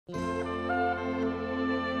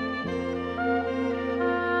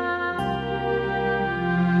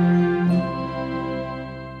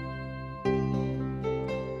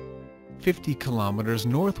50 kilometers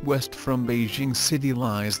northwest from Beijing city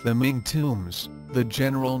lies the Ming tombs, the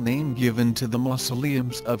general name given to the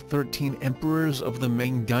mausoleums of 13 emperors of the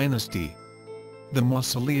Ming dynasty. The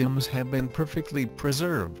mausoleums have been perfectly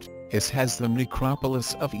preserved, as has the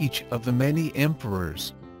necropolis of each of the many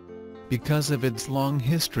emperors. Because of its long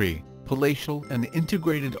history, palatial and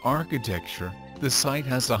integrated architecture, the site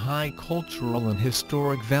has a high cultural and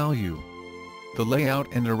historic value. The layout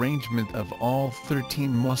and arrangement of all 13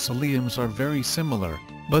 mausoleums are very similar,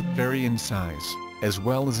 but vary in size, as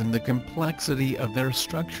well as in the complexity of their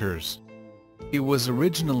structures. It was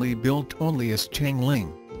originally built only as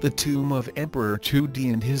Changling, the tomb of Emperor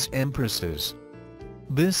Chudi and his empresses.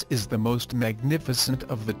 This is the most magnificent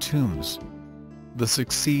of the tombs. The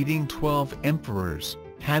succeeding 12 emperors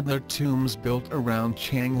had their tombs built around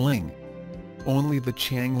Changling. Only the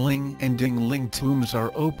Changling and Dingling tombs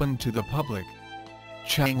are open to the public.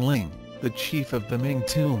 Changling, the chief of the Ming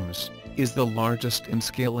tombs, is the largest in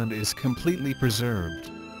scale and is completely preserved.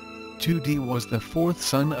 Chudi was the fourth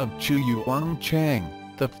son of Chu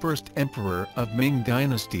Yuanchang, the first emperor of Ming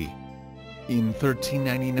dynasty. In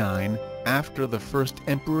 1399, after the first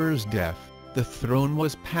emperor's death, the throne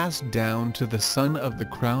was passed down to the son of the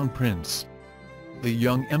crown prince. The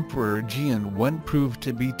young emperor Jianwen proved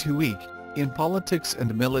to be too weak. In politics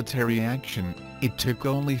and military action, it took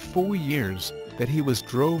only 4 years that he was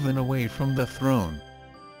driven away from the throne.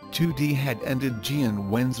 Chudi had ended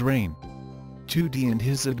Jianwen's reign. Chudi and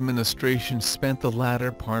his administration spent the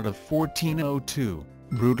latter part of 1402,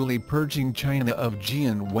 brutally purging China of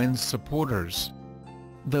Jianwen's supporters.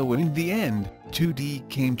 Though in the end, Chudi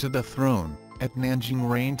came to the throne, at Nanjing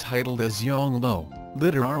reign titled as Yongluo,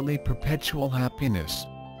 literally perpetual happiness.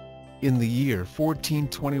 In the year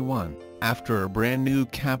 1421, after a brand new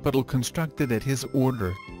capital constructed at his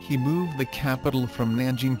order, he moved the capital from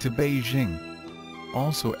Nanjing to Beijing.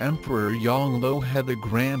 Also Emperor Yongluo had the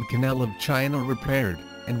Grand Canal of China repaired,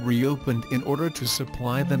 and reopened in order to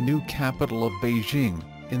supply the new capital of Beijing,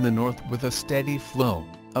 in the north with a steady flow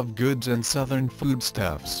of goods and southern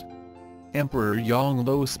foodstuffs. Emperor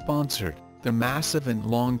Yongluo sponsored the massive and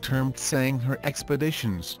long-term Tsanghe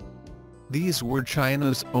expeditions. These were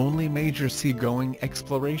China's only major seagoing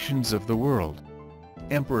explorations of the world.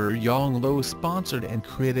 Emperor Yongluo sponsored and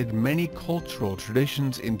created many cultural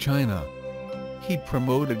traditions in China. He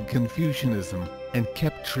promoted Confucianism, and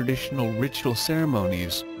kept traditional ritual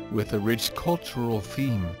ceremonies, with a rich cultural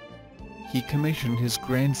theme. He commissioned his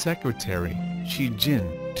Grand Secretary, Shi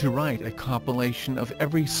Jin, to write a compilation of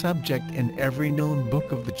every subject and every known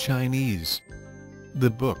book of the Chinese. The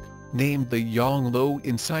book, named the Yongluo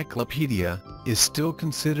Encyclopedia, is still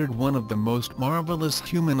considered one of the most marvelous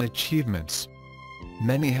human achievements.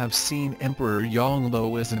 Many have seen Emperor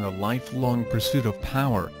Yongluo as in a lifelong pursuit of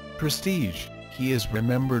power, prestige. He is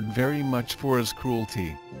remembered very much for his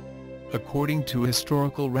cruelty. According to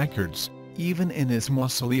historical records, even in his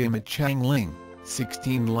mausoleum at Changling,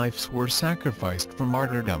 16 lives were sacrificed for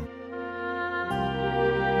martyrdom.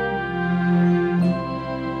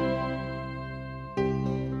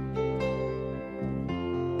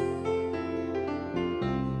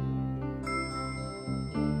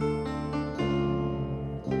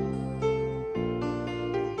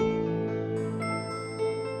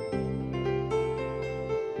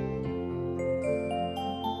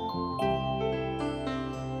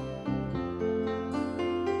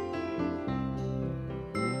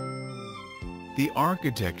 The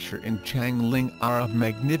architecture in Changling are of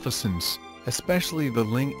magnificence, especially the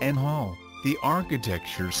Ling-En Hall, the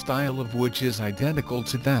architecture style of which is identical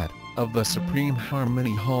to that of the Supreme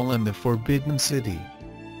Harmony Hall and the Forbidden City.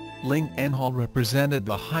 Ling-En Hall represented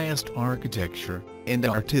the highest architecture and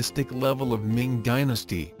artistic level of Ming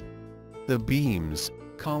dynasty. The beams,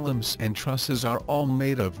 columns and trusses are all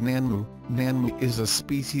made of nanmu. Nanmu is a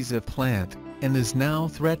species of plant, and is now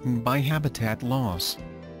threatened by habitat loss.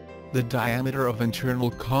 The diameter of internal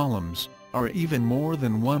columns are even more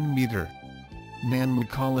than 1 meter. Nanmu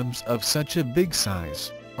columns of such a big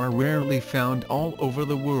size are rarely found all over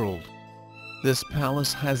the world. This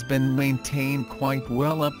palace has been maintained quite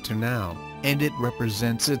well up to now, and it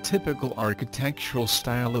represents a typical architectural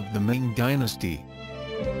style of the Ming dynasty.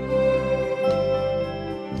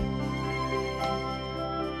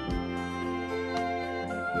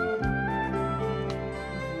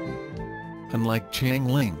 Unlike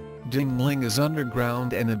Changling, Dingling is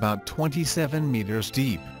underground and about 27 meters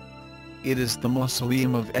deep. It is the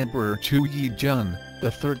mausoleum of Emperor Chu Yijun, the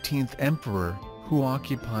 13th emperor, who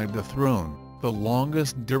occupied the throne, the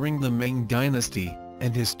longest during the Ming dynasty,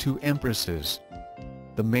 and his 2 empresses.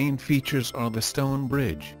 The main features are the stone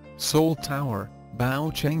bridge, Seoul Tower,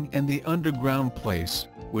 Baocheng and the underground place,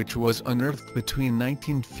 which was unearthed between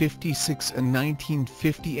 1956 and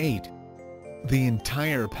 1958. The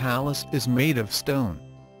entire palace is made of stone.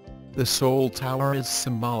 The Seoul Tower is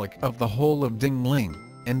symbolic of the whole of Dingling,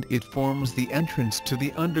 and it forms the entrance to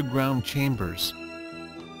the underground chambers.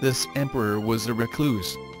 This emperor was a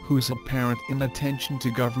recluse, whose apparent inattention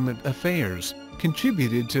to government affairs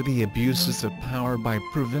contributed to the abuses of power by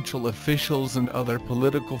provincial officials and other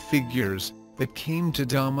political figures that came to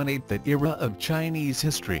dominate that era of Chinese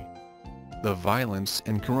history. The violence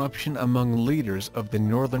and corruption among leaders of the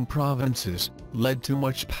northern provinces led to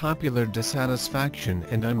much popular dissatisfaction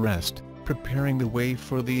and unrest, preparing the way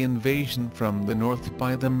for the invasion from the north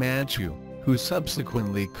by the Manchu, who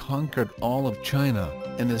subsequently conquered all of China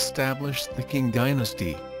and established the Qing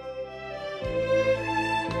dynasty.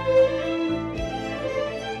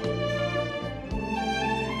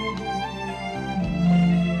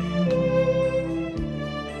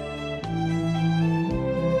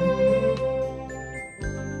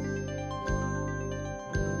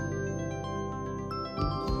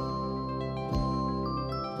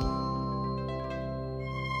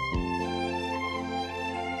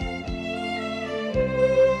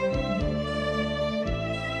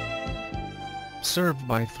 Served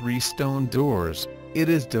by 3 stone doors, it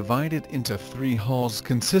is divided into 3 halls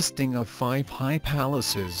consisting of 5 high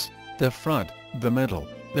palaces: the front, the middle,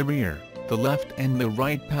 the rear, the left and the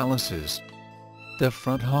right palaces. The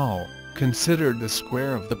front hall, considered the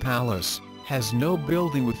square of the palace, has no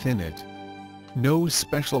building within it. No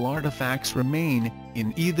special artifacts remain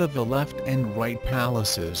in either the left and right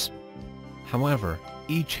palaces. However,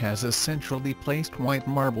 each has a centrally placed white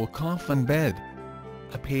marble coffin bed.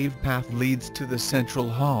 A paved path leads to the central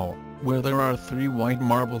hall, where there are 3 white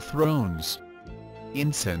marble thrones.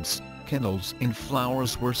 Incense, candles and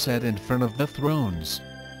flowers were set in front of the thrones.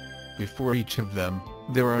 Before each of them,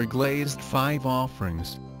 there are glazed 5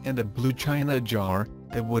 offerings, and a blue china jar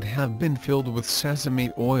that would have been filled with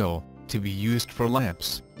sesame oil, to be used for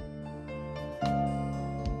lamps.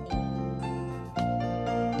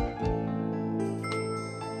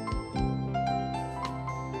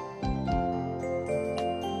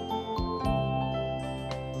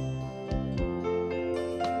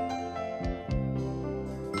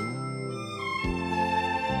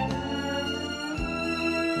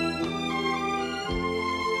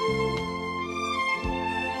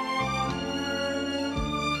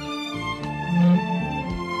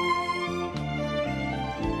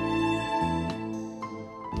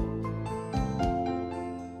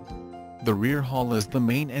 The rear hall is the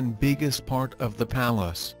main and biggest part of the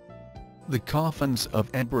palace. The coffins of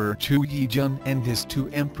Emperor Chu Yijun and his 2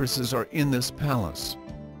 empresses are in this palace.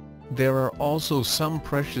 There are also some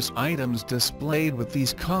precious items displayed with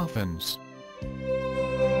these coffins.